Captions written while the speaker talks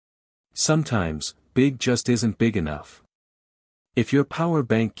Sometimes, big just isn't big enough. If your power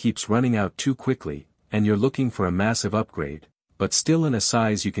bank keeps running out too quickly, and you're looking for a massive upgrade, but still in a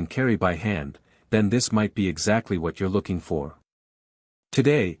size you can carry by hand, then this might be exactly what you're looking for.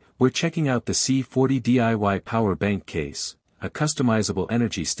 Today, we're checking out the C40 DIY Power Bank Case, a customizable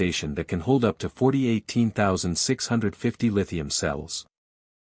energy station that can hold up to 18,650 lithium cells.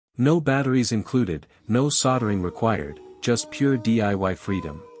 No batteries included, no soldering required, just pure DIY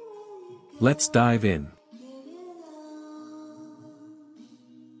freedom. Let's dive in.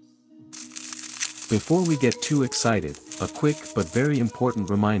 Before we get too excited, a quick but very important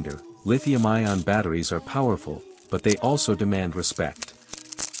reminder: lithium-ion batteries are powerful, but they also demand respect.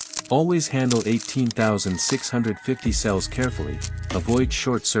 Always handle 18,650 cells carefully, avoid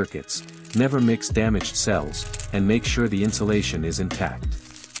short circuits, never mix damaged cells, and make sure the insulation is intact.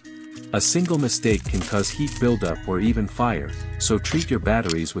 A single mistake can cause heat buildup or even fire, so treat your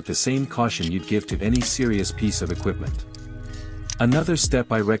batteries with the same caution you'd give to any serious piece of equipment. Another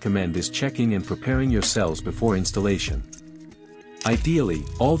step I recommend is checking and preparing your cells before installation. Ideally,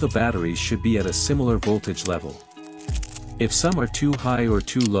 all the batteries should be at a similar voltage level. If some are too high or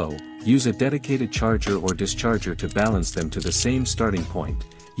too low, use a dedicated charger or discharger to balance them to the same starting point,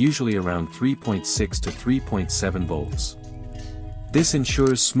 usually around 3.6 to 3.7 volts. This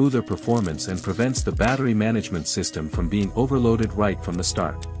ensures smoother performance and prevents the battery management system from being overloaded right from the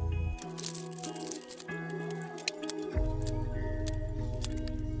start.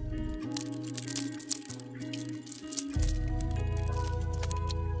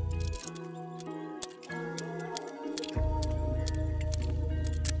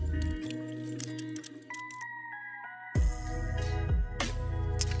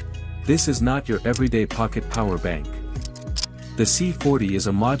 This is not your everyday pocket power bank. The C40 is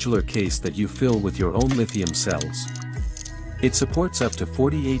a modular case that you fill with your own lithium cells. It supports up to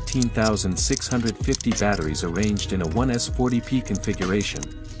 18,650 batteries arranged in a 1S40p configuration,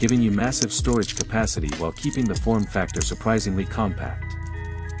 giving you massive storage capacity while keeping the form factor surprisingly compact.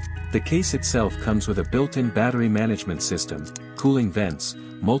 The case itself comes with a built-in battery management system, cooling vents,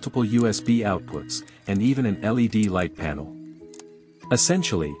 multiple USB outputs, and even an LED light panel.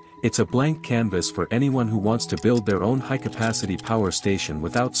 Essentially, it's a blank canvas for anyone who wants to build their own high-capacity power station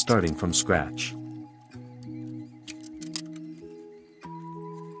without starting from scratch.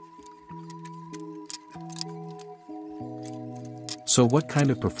 So what kind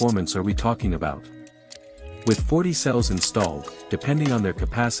of performance are we talking about? With 40 cells installed, depending on their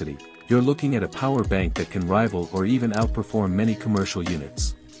capacity, you're looking at a power bank that can rival or even outperform many commercial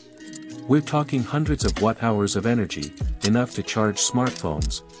units. We're talking hundreds of watt-hours of energy, enough to charge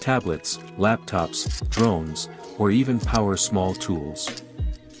smartphones, tablets, laptops, drones, or even power small tools.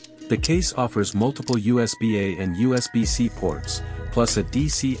 The case offers multiple USB-A and USB-C ports, plus a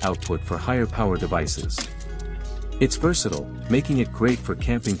DC output for higher power devices. It's versatile, making it great for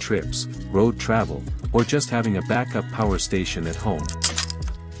camping trips, road travel, or just having a backup power station at home.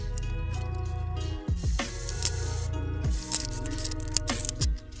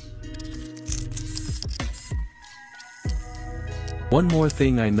 One more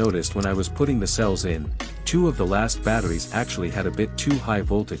thing I noticed when I was putting the cells in: two of the last batteries actually had a bit too high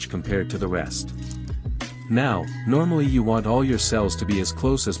voltage compared to the rest. Now, normally you want all your cells to be as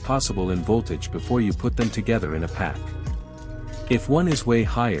close as possible in voltage before you put them together in a pack. If one is way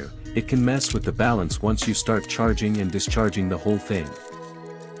higher, it can mess with the balance once you start charging and discharging the whole thing.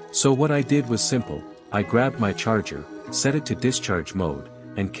 So what I did was simple: I grabbed my charger, set it to discharge mode,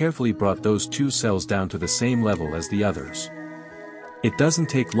 and carefully brought those two cells down to the same level as the others. It doesn't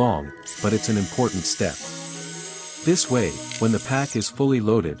take long, but it's an important step. This way, when the pack is fully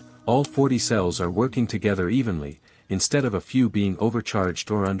loaded, all 40 cells are working together evenly, instead of a few being overcharged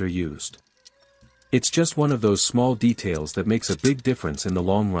or underused. It's just one of those small details that makes a big difference in the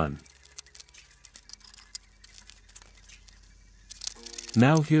long run.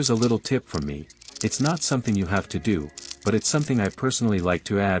 Now here's a little tip from me: it's not something you have to do, but it's something I personally like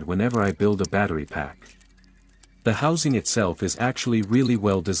to add whenever I build a battery pack. The housing itself is actually really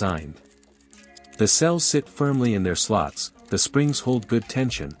well designed. The cells sit firmly in their slots, the springs hold good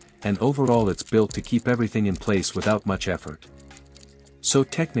tension, and overall it's built to keep everything in place without much effort. So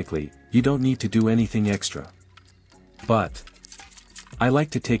technically, you don't need to do anything extra. But I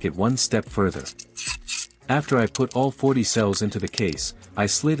like to take it one step further. After I put all 40 cells into the case, I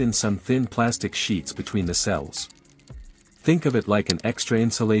slid in some thin plastic sheets between the cells. Think of it like an extra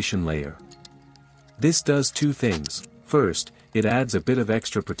insulation layer. This does two things. First, it adds a bit of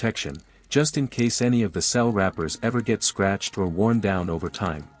extra protection, just in case any of the cell wrappers ever get scratched or worn down over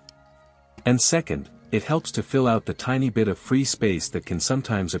time. And second, it helps to fill out the tiny bit of free space that can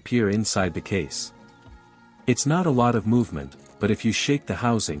sometimes appear inside the case. It's not a lot of movement, but if you shake the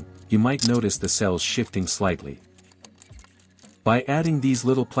housing, you might notice the cells shifting slightly. By adding these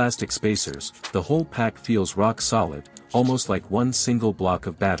little plastic spacers, the whole pack feels rock solid, almost like one single block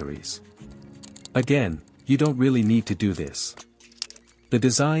of batteries. Again, you don't really need to do this. The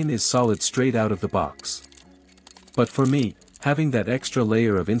design is solid straight out of the box. But for me, having that extra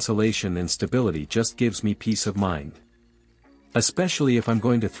layer of insulation and stability just gives me peace of mind. Especially if I'm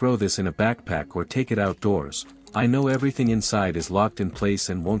going to throw this in a backpack or take it outdoors, I know everything inside is locked in place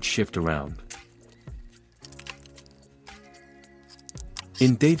and won't shift around.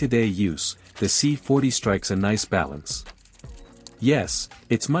 In day-to-day use, the C40 strikes a nice balance. Yes,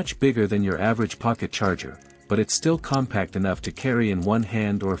 it's much bigger than your average pocket charger, but it's still compact enough to carry in one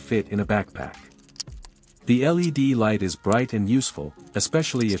hand or fit in a backpack. The LED light is bright and useful,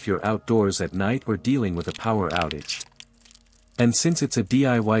 especially if you're outdoors at night or dealing with a power outage. And since it's a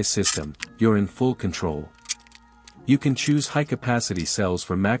DIY system, you're in full control. You can choose high-capacity cells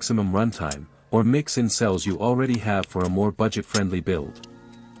for maximum runtime, or mix in cells you already have for a more budget-friendly build.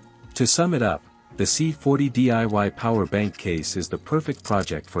 To sum it up, the C40 DIY power bank case is the perfect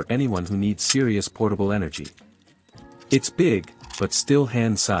project for anyone who needs serious portable energy. It's big, but still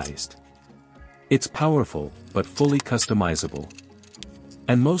hand-sized. It's powerful, but fully customizable.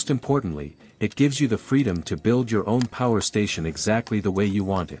 And most importantly, it gives you the freedom to build your own power station exactly the way you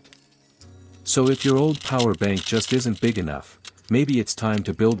want it. So if your old power bank just isn't big enough, maybe it's time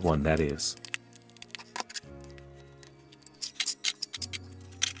to build one that is.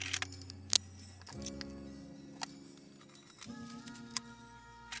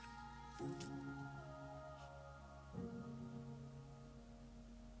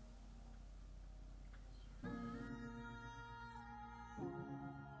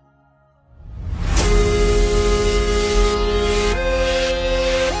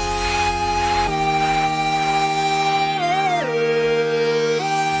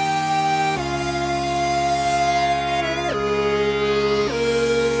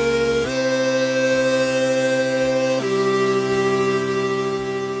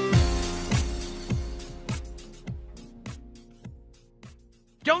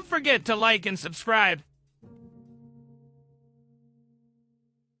 Don't forget to like and subscribe.